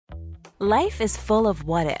Life is full of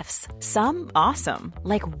what-ifs. Some awesome,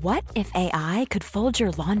 like what if AI could fold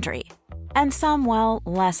your laundry? And some, well,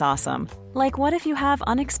 less awesome, like what if you have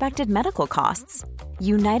unexpected medical costs?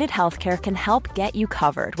 United Healthcare can help get you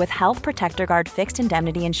covered with Health Protector Guard fixed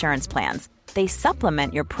indemnity insurance plans. They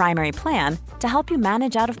supplement your primary plan to help you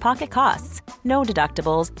manage out-of-pocket costs. No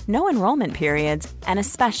deductibles, no enrollment periods, and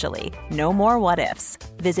especially no more what-ifs.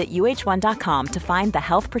 Visit uh1.com to find the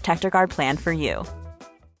Health Protector Guard plan for you.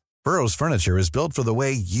 Burrow's furniture is built for the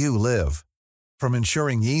way you live. From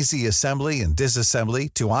ensuring easy assembly and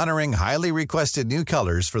disassembly to honoring highly requested new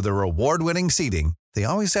colors for their award-winning seating, they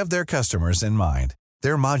always have their customers in mind.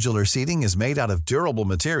 Their modular seating is made out of durable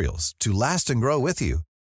materials to last and grow with you.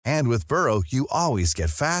 And with Burrow, you always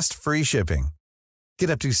get fast, free shipping.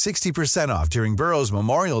 Get up to 60% off during Burrow's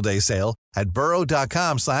Memorial Day sale at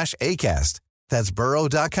burrow.com/ACAST. That's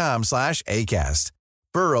burrow.com/ACAST.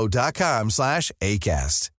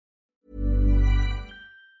 burrow.com/ACAST.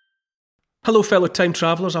 Hello, fellow time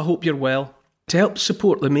travellers, I hope you're well. To help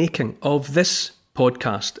support the making of this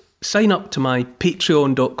podcast, sign up to my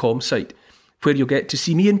patreon.com site, where you'll get to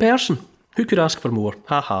see me in person. Who could ask for more?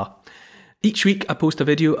 Ha ha. Each week I post a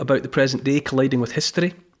video about the present day colliding with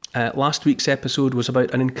history. Last week's episode was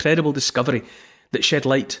about an incredible discovery that shed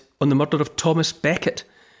light on the murder of Thomas Becket.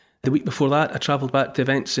 The week before that I travelled back to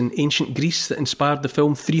events in ancient Greece that inspired the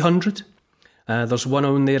film 300. There's one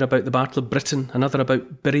on there about the Battle of Britain, another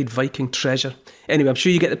about buried Viking treasure. Anyway, I'm sure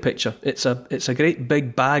you get the picture. It's a great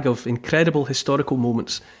big bag of incredible historical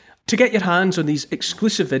moments. To get your hands on these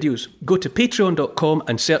exclusive videos, go to patreon.com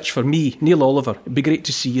and search for me, Neil Oliver. It'd be great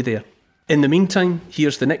to see you there. In the meantime,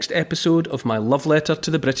 here's the next episode of my love letter to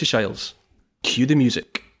the British Isles. Cue the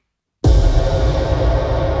music.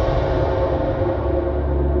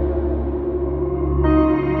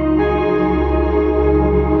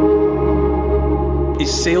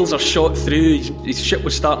 His sails are shot through, his ship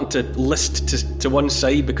was starting to list to one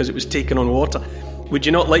side because it was taking on water. Would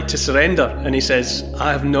you not like to surrender? And he says,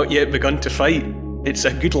 I have not yet begun to fight. It's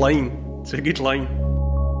a good line. It's a good line.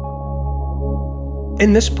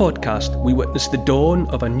 In this podcast, we witness the dawn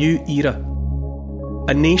of a new era.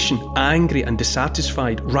 A nation angry and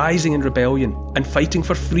dissatisfied, rising in rebellion and fighting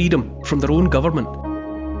for freedom from their own government.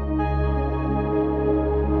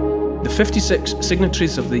 The 56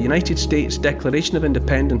 signatories of the United States Declaration of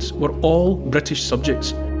Independence were all British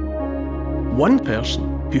subjects. One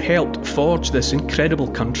person who helped forge this incredible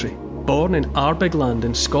country, born in Arbigland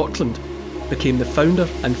in Scotland, became the founder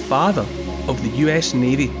and father of the US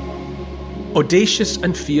Navy. Audacious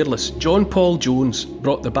and fearless, John Paul Jones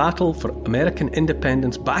brought the battle for American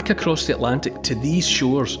independence back across the Atlantic to these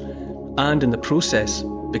shores, and in the process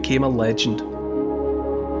became a legend.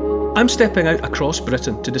 I'm stepping out across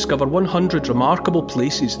Britain to discover 100 remarkable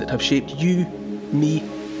places that have shaped you, me,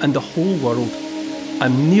 and the whole world.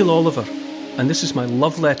 I'm Neil Oliver, and this is my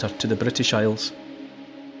love letter to the British Isles.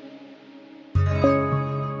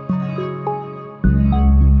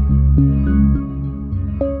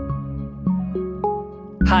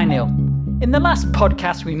 Hi Neil. In the last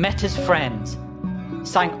podcast we met as friends,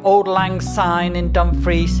 sang Auld Lang Syne in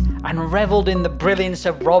Dumfries and revelled in the brilliance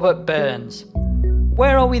of Robert Burns.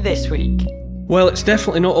 Where are we this week? Well, it's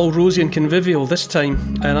definitely not all rosy and convivial this time,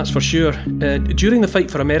 and that's for sure. During the fight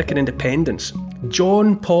for American independence,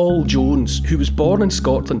 John Paul Jones, who was born in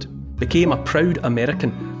Scotland, became a proud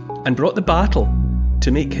American and brought the battle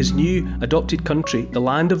to make his new adopted country the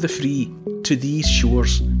land of the free to these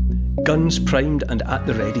shores. Guns primed and at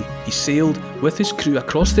the ready, he sailed with his crew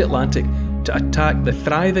across the Atlantic to attack the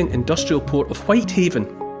thriving industrial port of Whitehaven,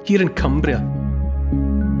 here in Cumbria.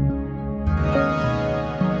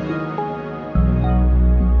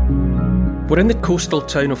 We're in the coastal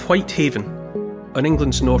town of Whitehaven, on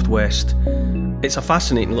England's northwest. It's a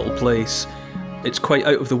fascinating little place. It's quite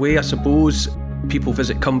out of the way, I suppose. People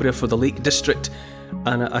visit Cumbria for the Lake District,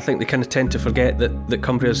 and I think they kind of tend to forget that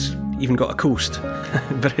Cumbria's even got a coast,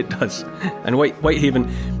 but it does. And Whitehaven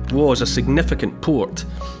was a significant port.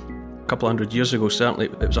 A couple hundred years ago, certainly,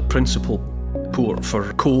 it was a principal port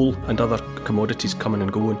for coal and other commodities coming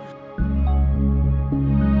and going.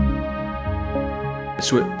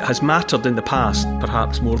 So it has mattered in the past,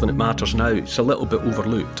 perhaps more than it matters now. It's a little bit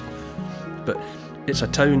overlooked. But it's a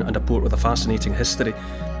town and a port with a fascinating history.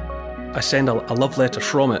 I send a love letter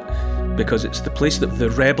from it because it's the place that the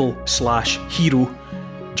rebel/hero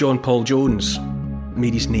John Paul Jones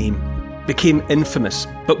made his name, became infamous.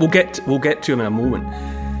 But we'll get to him in a moment.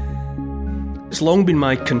 It's long been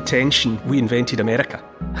my contention we invented America.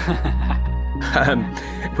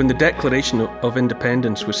 When the Declaration of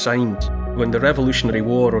Independence was signed, when the Revolutionary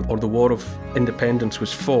War or the War of Independence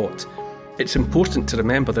was fought, it's important to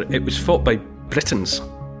remember that it was fought by Britons,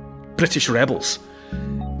 British rebels.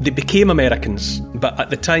 They became Americans, but at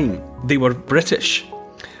the time they were British.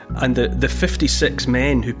 And the 56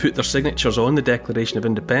 men who put their signatures on the Declaration of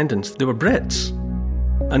Independence, they were Brits.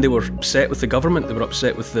 And they were upset with the government, they were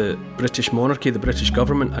upset with the British monarchy, the British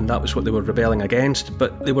government, and that was what they were rebelling against.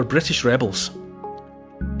 But they were British rebels.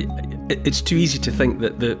 It's too easy to think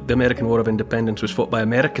that the American War of Independence was fought by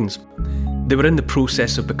Americans. They were in the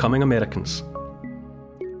process of becoming Americans.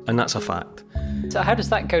 And that's a fact. So how does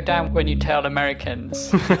that go down when you tell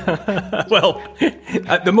Americans? Well,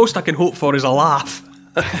 the most I can hope for is a laugh.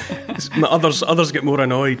 Others get more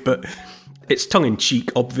annoyed, but it's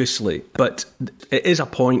tongue-in-cheek, obviously. But it is a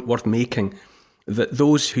point worth making that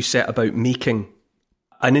those who set about making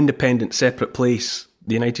an independent, separate place,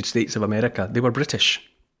 the United States of America, they were British.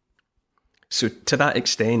 So to that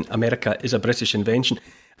extent, America is a British invention.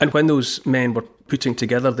 And when those men were putting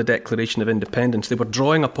together the Declaration of Independence, they were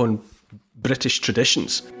drawing upon British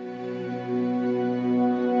traditions.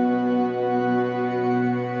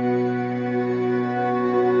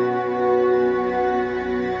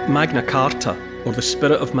 Magna Carta, or the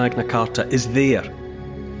spirit of Magna Carta, is there.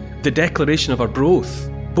 The Declaration of Arbroath,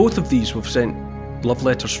 both of these we've sent love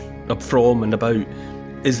letters up from and about,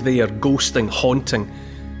 is there, ghosting, haunting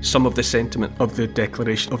some of the sentiment of the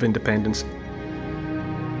Declaration of Independence.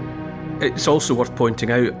 It's also worth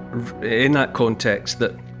pointing out in that context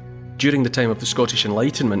that during the time of the Scottish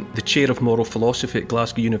Enlightenment, the chair of moral philosophy at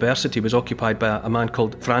Glasgow University was occupied by a man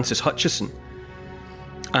called Francis Hutcheson.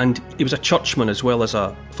 And he was a churchman as well as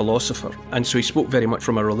a philosopher. And so he spoke very much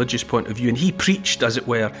from a religious point of view. And he preached, as it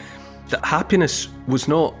were, that happiness was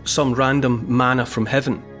not some random manna from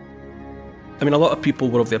heaven. I mean, a lot of people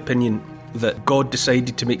were of the opinion that God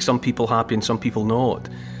decided to make some people happy and some people not.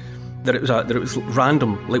 That it was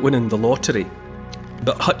random, like winning the lottery.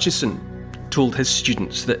 But Hutcheson told his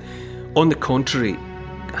students that, on the contrary,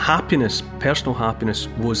 happiness, personal happiness,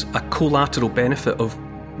 was a collateral benefit of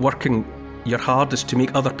working your hardest to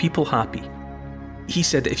make other people happy. He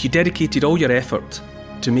said that if you dedicated all your effort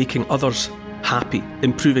to making others happy,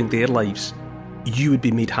 improving their lives, you would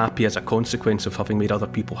be made happy as a consequence of having made other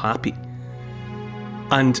people happy.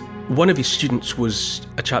 And one of his students was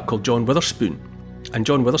a chap called John Witherspoon. And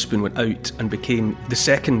John Witherspoon went out and became the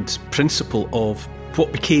second principal of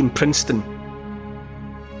what became Princeton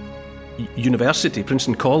University,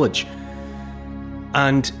 Princeton College.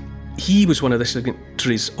 And he was one of the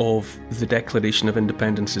signatories of the Declaration of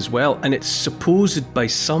Independence as well. And it's supposed by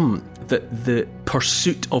some that the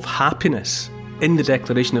pursuit of happiness in the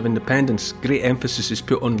Declaration of Independence, great emphasis is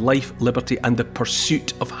put on life, liberty, and the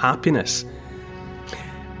pursuit of happiness.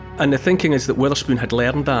 And the thinking is that Witherspoon had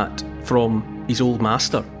learned that from his old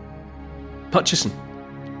master, Hutcheson.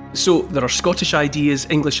 So there are Scottish ideas,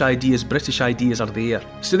 English ideas, British ideas are there.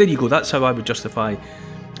 So there you go, that's how I would justify,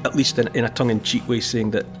 at least in a tongue-in-cheek way,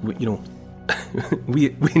 saying that, you know,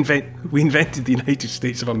 we invented the United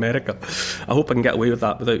States of America. I hope I can get away with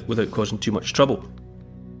that without causing too much trouble.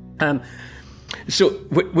 So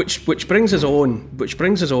which brings us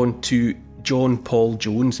on to John Paul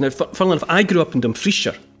Jones. Now, funnily enough, I grew up in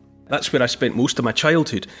Dumfriesshire. That's where I spent most of my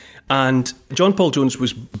childhood. And John Paul Jones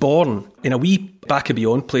was born in a wee back and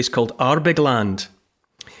beyond place called Arbigland.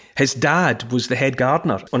 His dad was the head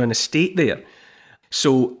gardener on an estate there.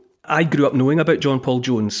 So I grew up knowing about John Paul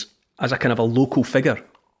Jones as a kind of a local figure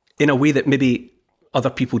in a way that maybe other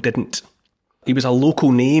people didn't. He was a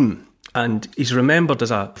local name, and he's remembered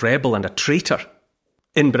as a rebel and a traitor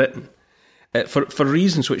in Britain for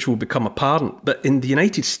reasons which will become apparent. But in the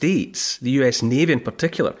United States, the US Navy in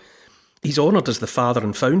particular, he's honoured as the father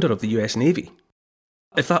and founder of the US Navy.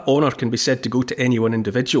 If that honour can be said to go to any one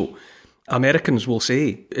individual, Americans will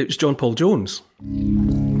say it was John Paul Jones.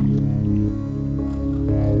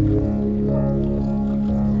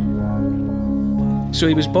 So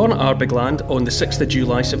he was born at Arbigland on the 6th of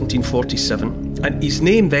July 1747, and his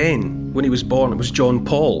name then, when he was born, was John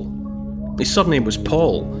Paul. His surname was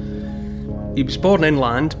Paul. He was born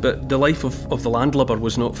inland, but the life of the landlubber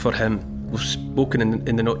was not for him. We've spoken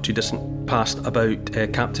in the not-too-distant past about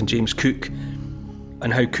Captain James Cook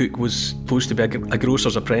and how Cook was supposed to be a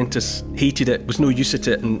grocer's apprentice, hated it, was no use at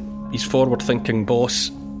it, and his forward-thinking boss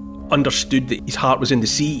understood that his heart was in the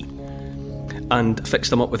sea and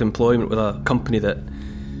fixed him up with employment with a company that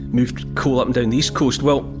moved coal up and down the east coast.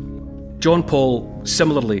 Well, John Paul,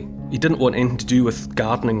 similarly, he didn't want anything to do with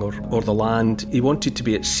gardening or the land. He wanted to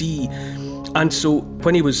be at sea. And so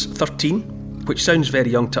when he was 13, which sounds very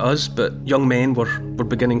young to us, but young men were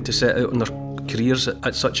beginning to set out on their careers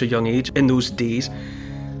at such a young age in those days.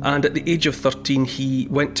 And at the age of 13, he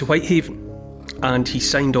went to Whitehaven and he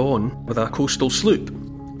signed on with a coastal sloop,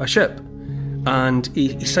 a ship. And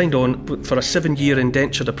he signed on for a 7-year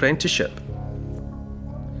indentured apprenticeship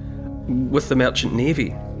with the Merchant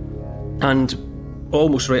Navy. And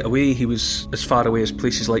almost right away, he was as far away as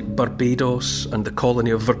places like Barbados and the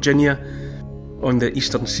colony of Virginia on the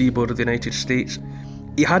eastern seaboard of the United States.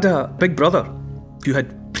 He had a big brother who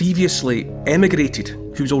had previously emigrated,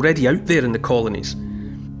 who was already out there in the colonies,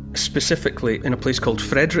 specifically in a place called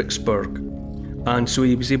Fredericksburg. And so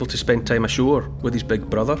he was able to spend time ashore with his big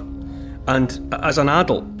brother. And as an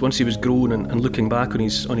adult, once he was grown and looking back on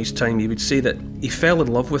his time, he would say that he fell in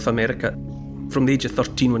love with America. From the age of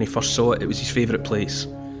 13 when he first saw it, it was his favourite place.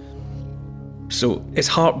 So his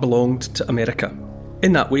heart belonged to America,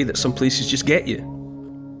 in that way that some places just get you.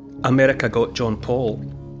 America got John Paul.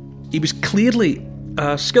 He was clearly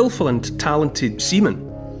a skillful and talented seaman,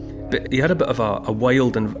 but he had a bit of a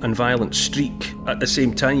wild and violent streak at the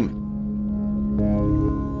same time.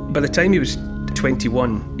 By the time he was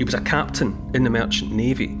 21, he was a captain in the Merchant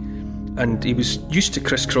Navy, and he was used to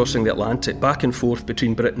crisscrossing the Atlantic back and forth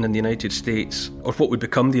between Britain and the United States, or what would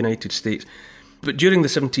become the United States. But during the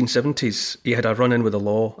 1770s, he had a run-in with the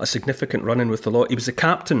law, a significant run-in with the law. He was the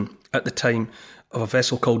captain at the time of a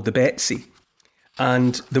vessel called the Betsy,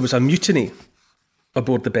 and there was a mutiny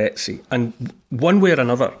aboard the Betsy, and one way or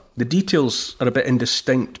another, the details are a bit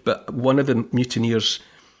indistinct, but one of the mutineers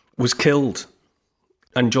was killed,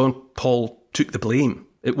 and John Paul took the blame.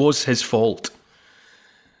 It was his fault.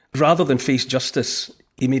 Rather than face justice,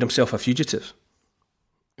 he made himself a fugitive.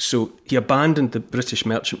 So he abandoned the British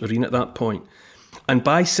Merchant Marine at that point. And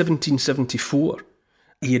by 1774,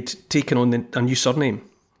 he had taken on a new surname,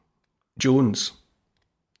 Jones.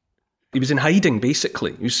 He was in hiding,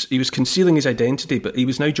 basically. He was concealing his identity, but he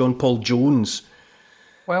was now John Paul Jones.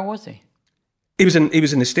 Where was he? He was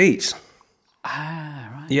in the States. Ah,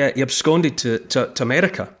 right. Yeah, he absconded to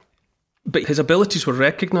America. But his abilities were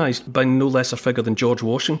recognised by no lesser figure than George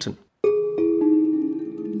Washington.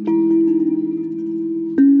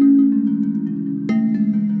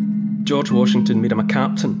 George Washington made him a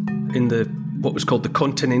captain in what was called the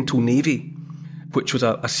Continental Navy, which was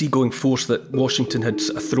a seagoing force that Washington had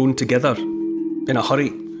thrown together in a hurry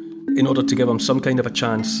in order to give him some kind of a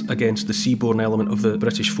chance against the seaborne element of the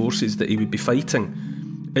British forces that he would be fighting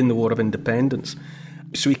in the War of Independence.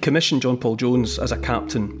 So he commissioned John Paul Jones as a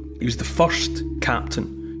captain. He was the first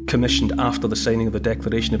captain commissioned after the signing of the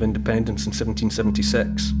Declaration of Independence in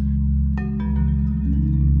 1776.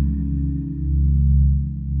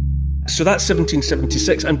 So that's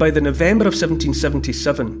 1776, and by the November of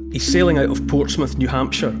 1777, he's sailing out of Portsmouth, New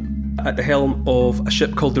Hampshire, at the helm of a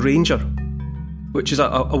ship called the Ranger, which is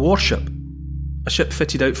a warship, a ship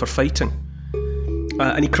fitted out for fighting.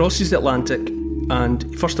 And he crosses the Atlantic,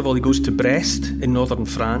 and first of all he goes to Brest in northern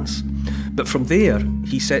France, but from there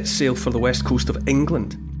he sets sail for the west coast of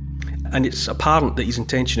England, and it's apparent that his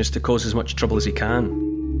intention is to cause as much trouble as he can.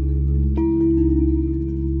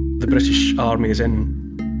 The British army is in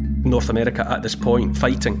North America at this point,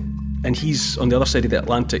 fighting, and he's on the other side of the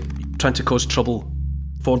Atlantic trying to cause trouble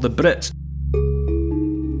for the Brits.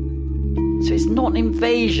 So it's not an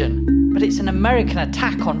invasion, but it's an American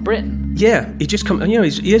attack on Britain. Yeah, he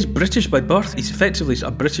is British by birth. He's effectively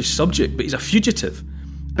a British subject, but he's a fugitive.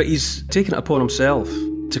 But he's taken it upon himself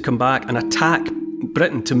to come back and attack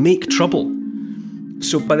Britain, to make trouble.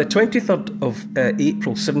 So by the 23rd of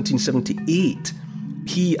April 1778,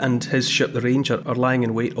 he and his ship, the Ranger, are lying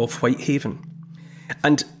in wait off Whitehaven.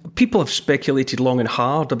 And people have speculated long and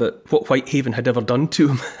hard about what Whitehaven had ever done to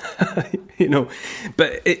him,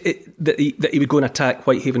 but that he would go and attack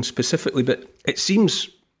Whitehaven specifically. But it seems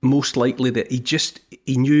most likely that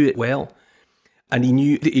he knew it well, and he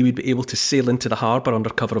knew that he would be able to sail into the harbour under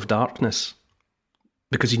cover of darkness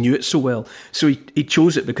because he knew it so well. So he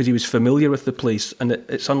chose it because he was familiar with the place, and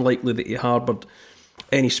it's unlikely that he harboured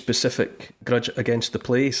any specific grudge against the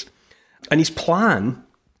place. And his plan,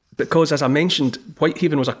 because as I mentioned,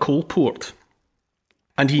 Whitehaven was a coal port,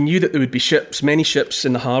 and he knew that there would be many ships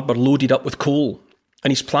in the harbour loaded up with coal,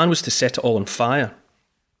 and his plan was to set it all on fire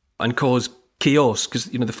and cause chaos, because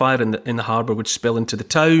the fire in the harbour would spill into the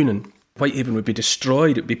town and Whitehaven would be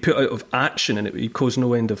destroyed, it would be put out of action, and it would cause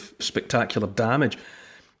no end of spectacular damage.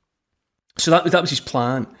 So that was his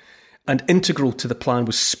plan. And integral to the plan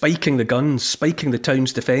was spiking the guns, spiking the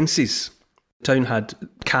town's defences. The town had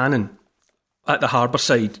cannon at the harbour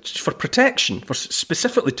side for protection,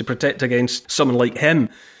 specifically to protect against someone like him.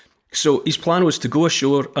 So his plan was to go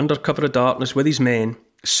ashore under cover of darkness with his men,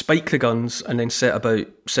 spike the guns, and then set about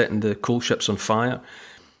setting the coal ships on fire.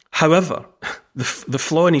 However, the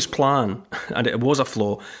flaw in his plan, and it was a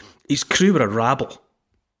flaw, his crew were a rabble.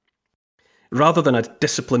 rather than a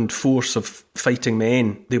disciplined force of fighting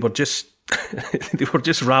men, they were just they were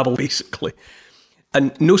just rabble, basically.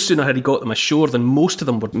 And no sooner had he got them ashore than most of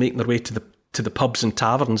them were making their way to the pubs and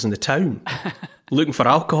taverns in the town, looking for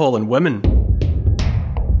alcohol and women.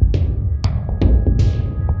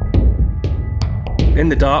 In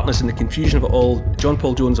the darkness and the confusion of it all, John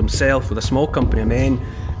Paul Jones himself, with a small company of men,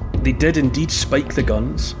 they did indeed spike the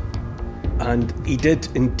guns, and he did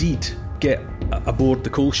indeed get aboard the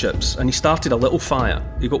coal ships, and he started a little fire.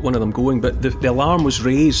 He got one of them going, but the alarm was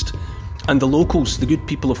raised, and the locals, the good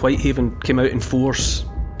people of Whitehaven, came out in force,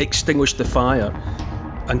 extinguished the fire,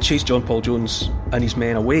 and chased John Paul Jones and his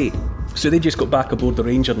men away. So they just got back aboard the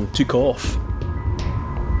Ranger and took off.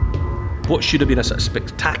 What should have been a sort of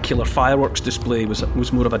spectacular fireworks display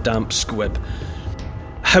was more of a damp squib.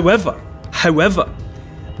 However,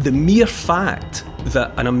 the mere fact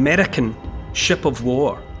that an American ship of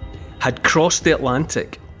war had crossed the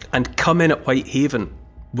Atlantic and come in at Whitehaven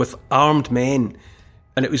with armed men,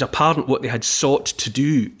 and it was apparent what they had sought to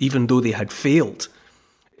do, even though they had failed,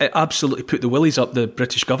 it absolutely put the willies up the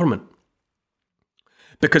British government.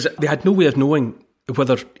 Because they had no way of knowing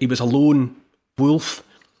whether he was a lone wolf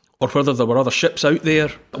or whether there were other ships out there.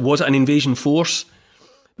 Was it an invasion force?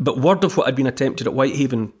 But word of what had been attempted at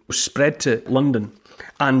Whitehaven was spread to London,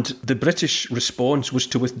 and the British response was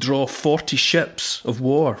to withdraw 40 ships of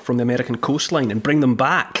war from the American coastline and bring them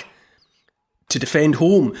back to defend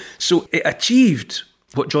home. So it achieved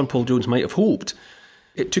what John Paul Jones might have hoped.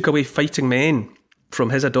 It took away fighting men from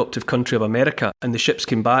his adoptive country of America, and the ships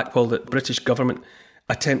came back while the British government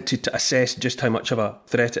attempted to assess just how much of a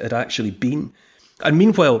threat it had actually been. And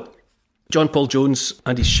meanwhile, John Paul Jones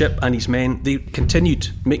and his ship and his men, they continued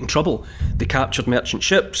making trouble. They captured merchant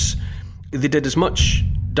ships. They did as much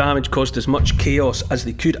damage, caused as much chaos as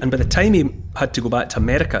they could. And by the time he had to go back to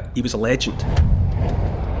America, he was a legend.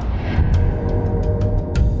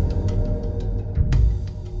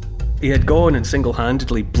 He had gone and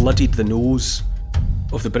single-handedly bloodied the nose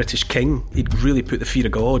of the British king. He'd really put the fear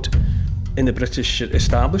of God in the British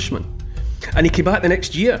establishment. And he came back the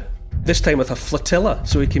next year, this time with a flotilla.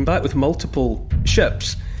 So he came back with multiple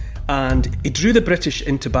ships, and he drew the British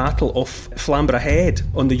into battle off Flamborough Head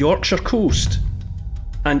on the Yorkshire coast.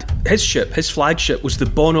 And his ship, his flagship, was the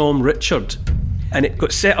Bonhomme Richard, and it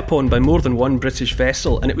got set upon by more than one British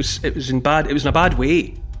vessel, and it was in a bad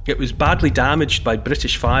way. It was badly damaged by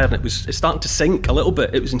British fire, and it's starting to sink a little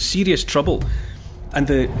bit. It was in serious trouble. And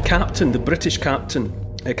the captain, the British captain,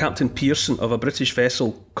 Captain Pearson of a British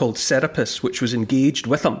vessel called Serapis, which was engaged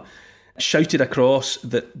with him, shouted across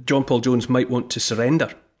that John Paul Jones might want to surrender.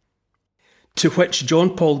 To which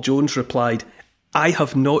John Paul Jones replied, "I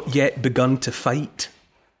have not yet begun to fight."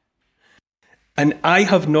 And "I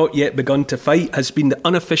have not yet begun to fight" has been the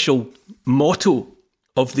unofficial motto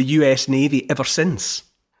of the US Navy ever since.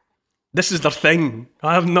 This is their thing.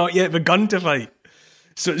 I have not yet begun to fight.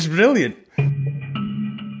 So it's brilliant.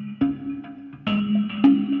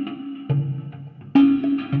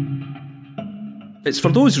 It's for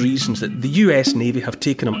those reasons that the US Navy have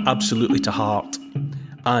taken him absolutely to heart.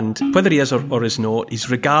 And whether he is or is not,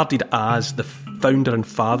 he's regarded as the founder and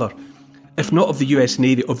father, if not of the US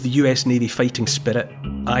Navy, of the US Navy fighting spirit.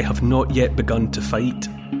 I have not yet begun to fight.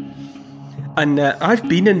 And I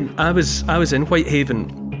was in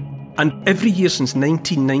Whitehaven, and every year since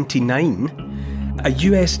 1999, a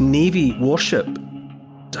US Navy warship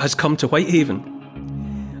has come to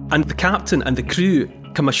Whitehaven. And the captain and the crew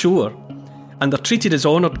come ashore, and they're treated as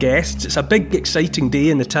honoured guests. It's a big, exciting day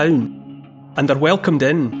in the town. And they're welcomed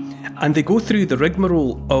in, and they go through the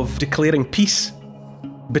rigmarole of declaring peace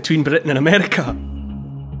between Britain and America.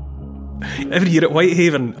 Every year at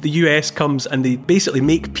Whitehaven, the US comes and they basically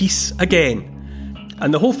make peace again.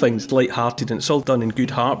 And the whole thing's light-hearted, and it's all done in good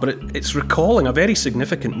heart, but it's recalling a very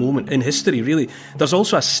significant moment in history, really. There's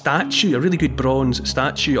also a statue, a really good bronze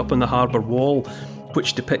statue up on the harbour wall,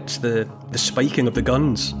 which depicts the spiking of the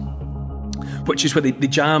guns, which is where they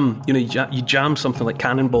jam, you jam something like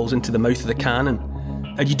cannonballs into the mouth of the cannon,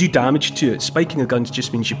 and you do damage to it. Spiking the guns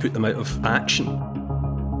just means you put them out of action.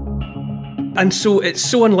 And so it's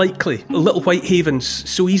so unlikely. Little Whitehaven's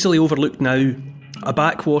so easily overlooked now, a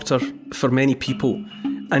backwater for many people,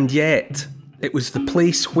 and yet it was the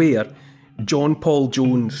place where John Paul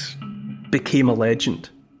Jones became a legend.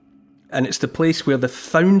 And it's the place where the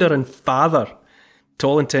founder and father, to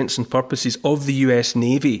all intents and purposes, of the US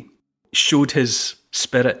Navy showed his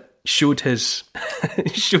spirit, showed his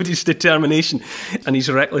determination and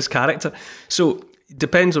his reckless character. So it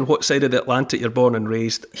depends on what side of the Atlantic you're born and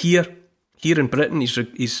raised. Here in Britain,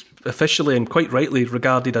 he's officially and quite rightly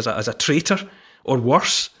regarded as a traitor, or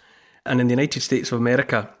worse. And in the United States of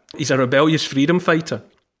America, He's a rebellious freedom fighter.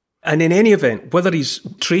 And in any event, whether he's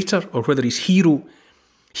traitor or whether he's hero,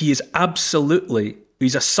 he is absolutely,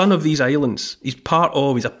 he's a son of these islands. He's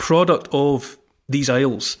a product of these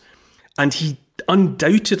isles. And he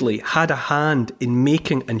undoubtedly had a hand in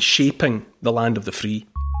making and shaping the land of the free.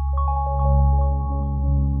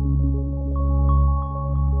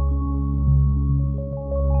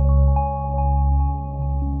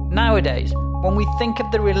 Nowadays, when we think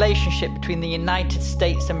of the relationship between the United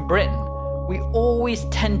States and Britain, we always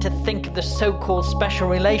tend to think of the so-called special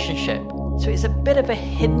relationship. So it's a bit of a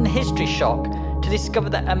hidden history shock to discover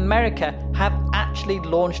that America have actually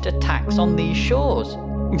launched attacks on these shores.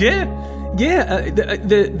 The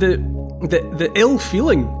ill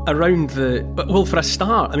feeling around for a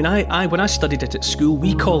start, I mean, I when I studied it at school,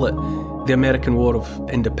 we call it the American War of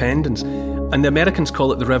Independence, and the Americans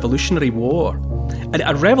call it the Revolutionary War. And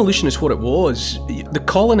a revolution is what it was. The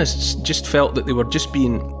colonists just felt that they were just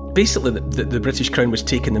being, basically the British Crown was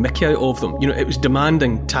taking the mickey out of them. You know, it was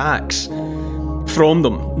demanding tax from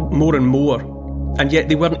them more and more, and yet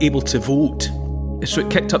they weren't able to vote. So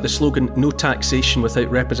it kicked up the slogan, no taxation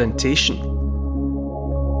without representation.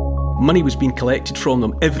 Money was being collected from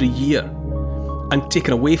them every year and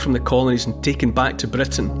taken away from the colonies and taken back to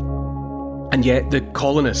Britain. And yet the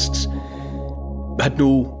colonists had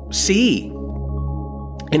no say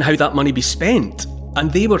in how that money be spent.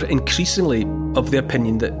 And they were increasingly of the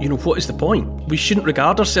opinion that, you know, what is the point? We shouldn't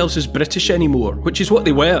regard ourselves as British anymore, which is what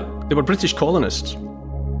they were. They were British colonists.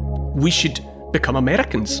 We should become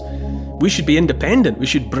Americans. We should be independent. We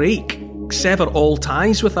should sever all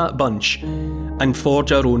ties with that bunch and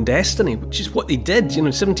forge our own destiny, which is what they did. You know,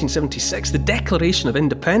 in 1776, the Declaration of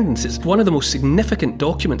Independence is one of the most significant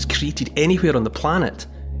documents created anywhere on the planet.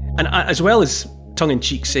 And as well as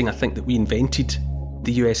tongue-in-cheek saying I think that we invented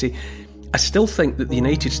the USA, I still think that the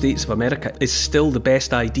United States of America is still the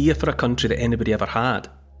best idea for a country that anybody ever had.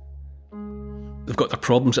 They've got their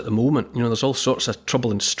problems at the moment. You know, there's all sorts of trouble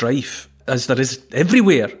and strife, as there is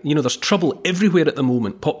everywhere. You know, there's trouble everywhere at the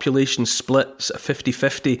moment. Population splits at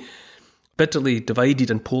 50-50, bitterly divided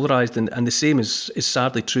and polarised, and the same is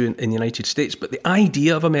sadly true in the United States. But the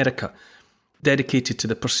idea of America, dedicated to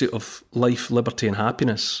the pursuit of life, liberty and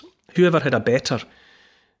happiness, whoever had a better,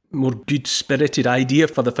 more good-spirited idea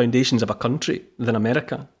for the foundations of a country than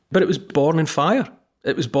America? But it was born in fire.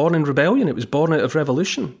 It was born in rebellion. It was born out of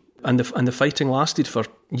revolution. And the fighting lasted for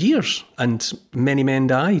years, and many men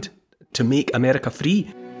died to make America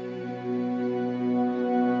free.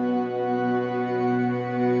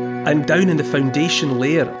 And down in the foundation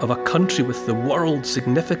layer of a country with the world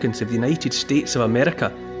significance of the United States of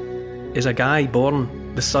America is a guy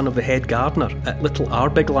born the son of the head gardener at Little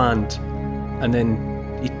Arbigland, and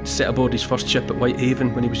then he set aboard his first ship at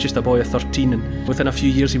Whitehaven when he was just a boy of 13, and within a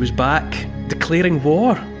few years he was back declaring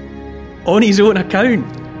war on his own account,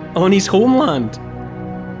 on his homeland.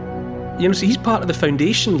 You know, so he's part of the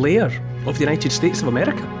foundation layer of the United States of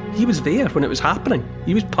America. He was there when it was happening.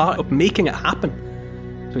 He was part of making it happen.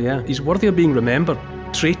 So yeah, he's worthy of being remembered.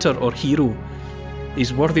 Traitor or hero,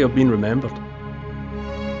 he's worthy of being remembered.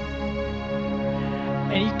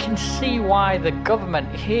 And you can see why the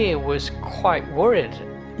government here was quite worried.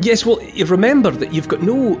 Yes, well, you remember that you've got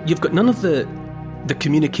none of the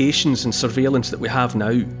communications and surveillance that we have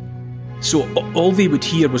now. So all they would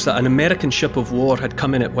hear was that an American ship of war had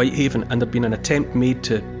come in at Whitehaven and there'd been an attempt made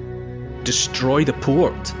to destroy the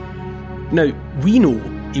port. Now, we know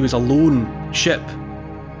he was a lone ship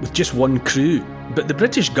with just one crew, but the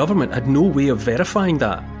British government had no way of verifying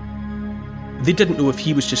that. They didn't know if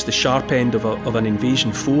he was just the sharp end of an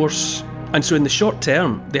invasion force. And so in the short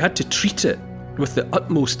term, they had to treat it with the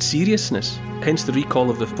utmost seriousness, hence the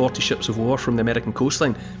recall of the 40 ships of war from the American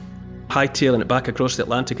coastline, hightailing it back across the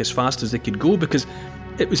Atlantic as fast as they could go, because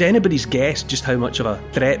it was anybody's guess just how much of a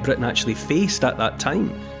threat Britain actually faced at that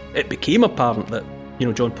time. It became apparent that, you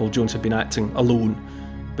know, John Paul Jones had been acting alone,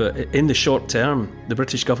 but in the short term, the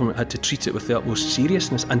British government had to treat it with the utmost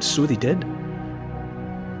seriousness, and so they did.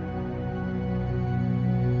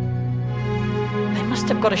 They must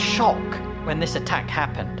have got a shock when this attack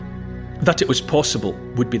happened. That it was possible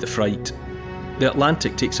would be the fright. The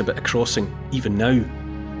Atlantic takes a bit of crossing even now,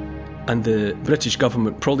 and the British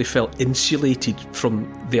government probably felt insulated from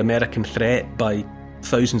the American threat by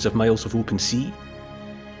thousands of miles of open sea.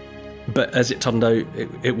 But as it turned out,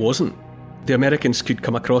 it wasn't. The Americans could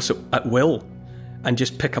come across it at will and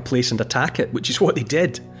just pick a place and attack it, which is what they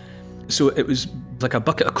did. So it was like a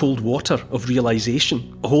bucket of cold water of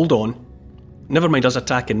realisation. Hold on, never mind us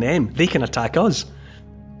attacking them, they can attack us.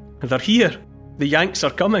 They're here. The Yanks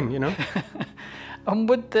are coming, you know. And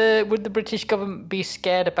would the British government be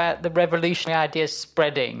scared about the revolutionary ideas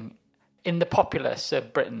spreading in the populace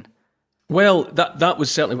of Britain? Well, that was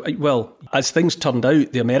certainly... Well, as things turned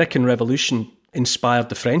out, the American Revolution inspired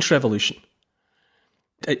the French Revolution.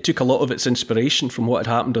 It took a lot of its inspiration from what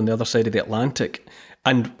had happened on the other side of the Atlantic.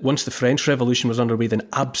 And once the French Revolution was underway, then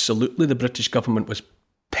absolutely the British government was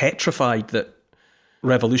petrified that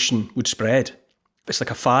revolution would spread. It's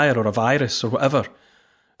like a fire or a virus or whatever.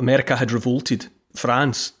 America had revolted.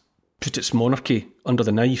 France put its monarchy under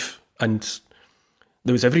the knife, and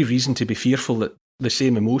there was every reason to be fearful that the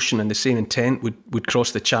same emotion and the same intent would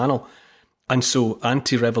cross the channel. And so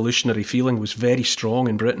anti-revolutionary feeling was very strong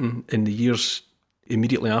in Britain in the years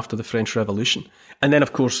immediately after the French Revolution. And then,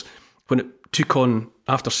 of course, when it took on,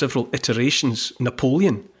 after several iterations,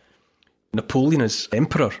 Napoleon as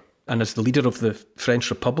emperor and as the leader of the French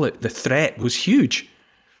Republic, the threat was huge.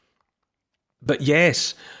 But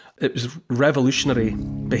yes, it was revolutionary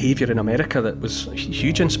behaviour in America that was a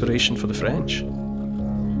huge inspiration for the French.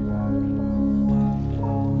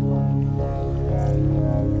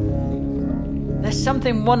 There's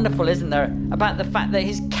something wonderful, isn't there, about the fact that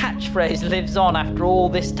his catchphrase lives on after all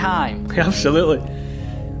this time. Absolutely.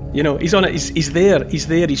 You know, he's on it. He's there.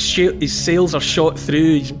 His sails are shot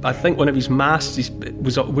through. I think one of his masts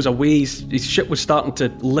was away. His ship was starting to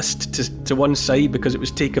list to one side because it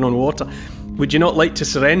was taking on water. Would you not like to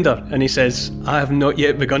surrender? And he says, I have not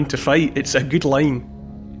yet begun to fight. It's a good line.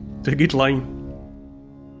 It's a good line.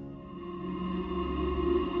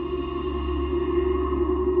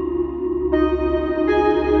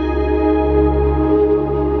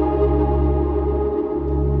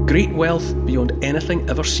 Great wealth beyond anything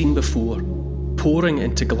ever seen before, pouring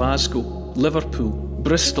into Glasgow, Liverpool,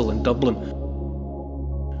 Bristol and Dublin.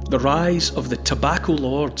 The rise of the tobacco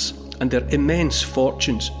lords and their immense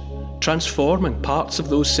fortunes, transforming parts of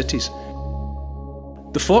those cities.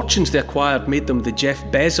 The fortunes they acquired made them the Jeff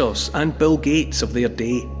Bezos and Bill Gates of their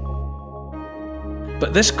day.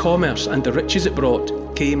 But this commerce and the riches it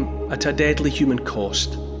brought came at a deadly human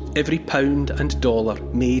cost. Every pound and dollar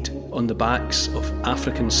made on the backs of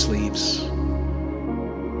African slaves.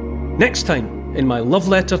 Next time, in my love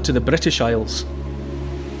letter to the British Isles.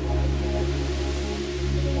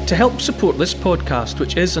 To help support this podcast,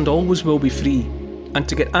 which is and always will be free, and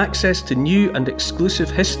to get access to new and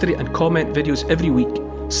exclusive history and comment videos every week,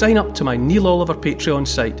 sign up to my Neil Oliver Patreon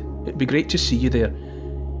site. It'd be great to see you there.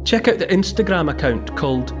 Check out the Instagram account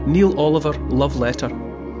called Neil Oliver Love Letter.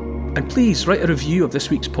 And please write a review of this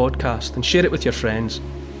week's podcast and share it with your friends.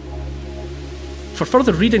 For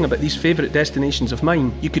further reading about these favourite destinations of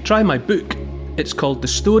mine, you could try my book. It's called The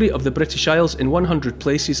Story of the British Isles in 100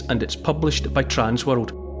 Places and it's published by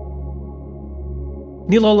Transworld.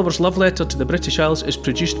 Neil Oliver's Love Letter to the British Isles is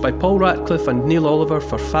produced by Paul Ratcliffe and Neil Oliver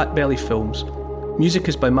for Fat Belly Films. Music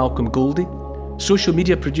is by Malcolm Goldie. Social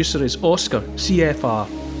media producer is Oscar, CFR.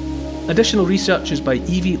 Additional research is by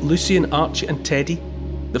Evie, Lucian, Archie and Teddy.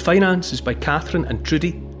 The finance is by Catherine and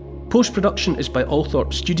Trudy. Post-production is by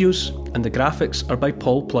Althorpe Studios, and the graphics are by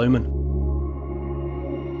Paul Plowman.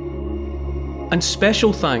 And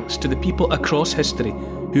special thanks to the people across history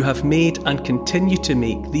who have made and continue to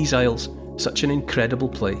make these isles such an incredible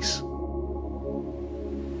place.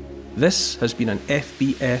 This has been an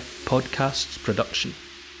FBF Podcasts production.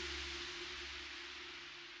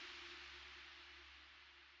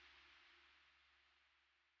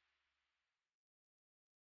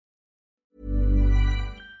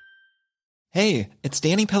 Hey, it's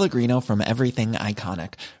Danny Pellegrino from Everything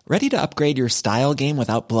Iconic. Ready to upgrade your style game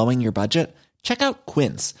without blowing your budget? Check out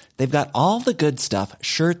Quince. They've got all the good stuff,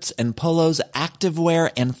 shirts and polos,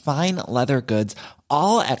 activewear, and fine leather goods,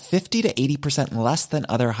 all at 50 to 80% less than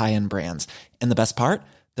other high-end brands. And the best part?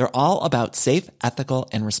 They're all about safe, ethical,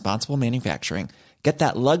 and responsible manufacturing. Get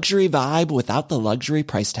that luxury vibe without the luxury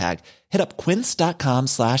price tag. Hit up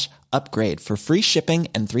quince.com/upgrade for free shipping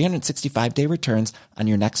and 365-day returns on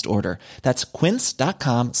your next order. That's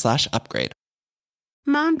quince.com/upgrade.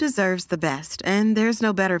 Mom deserves the best, and there's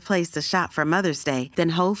no better place to shop for Mother's Day than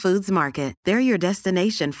Whole Foods Market. They're your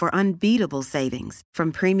destination for unbeatable savings,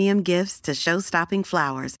 from premium gifts to show-stopping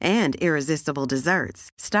flowers and irresistible desserts.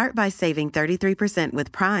 Start by saving 33%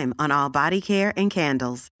 with Prime on all body care and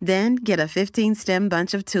candles. Then get a 15-stem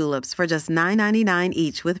bunch of tulips for just $9.99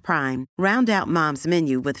 each with Prime. Round out Mom's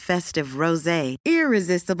menu with festive rosé,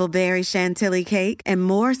 irresistible berry chantilly cake, and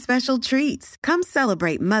more special treats. Come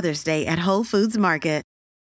celebrate Mother's Day at Whole Foods Market.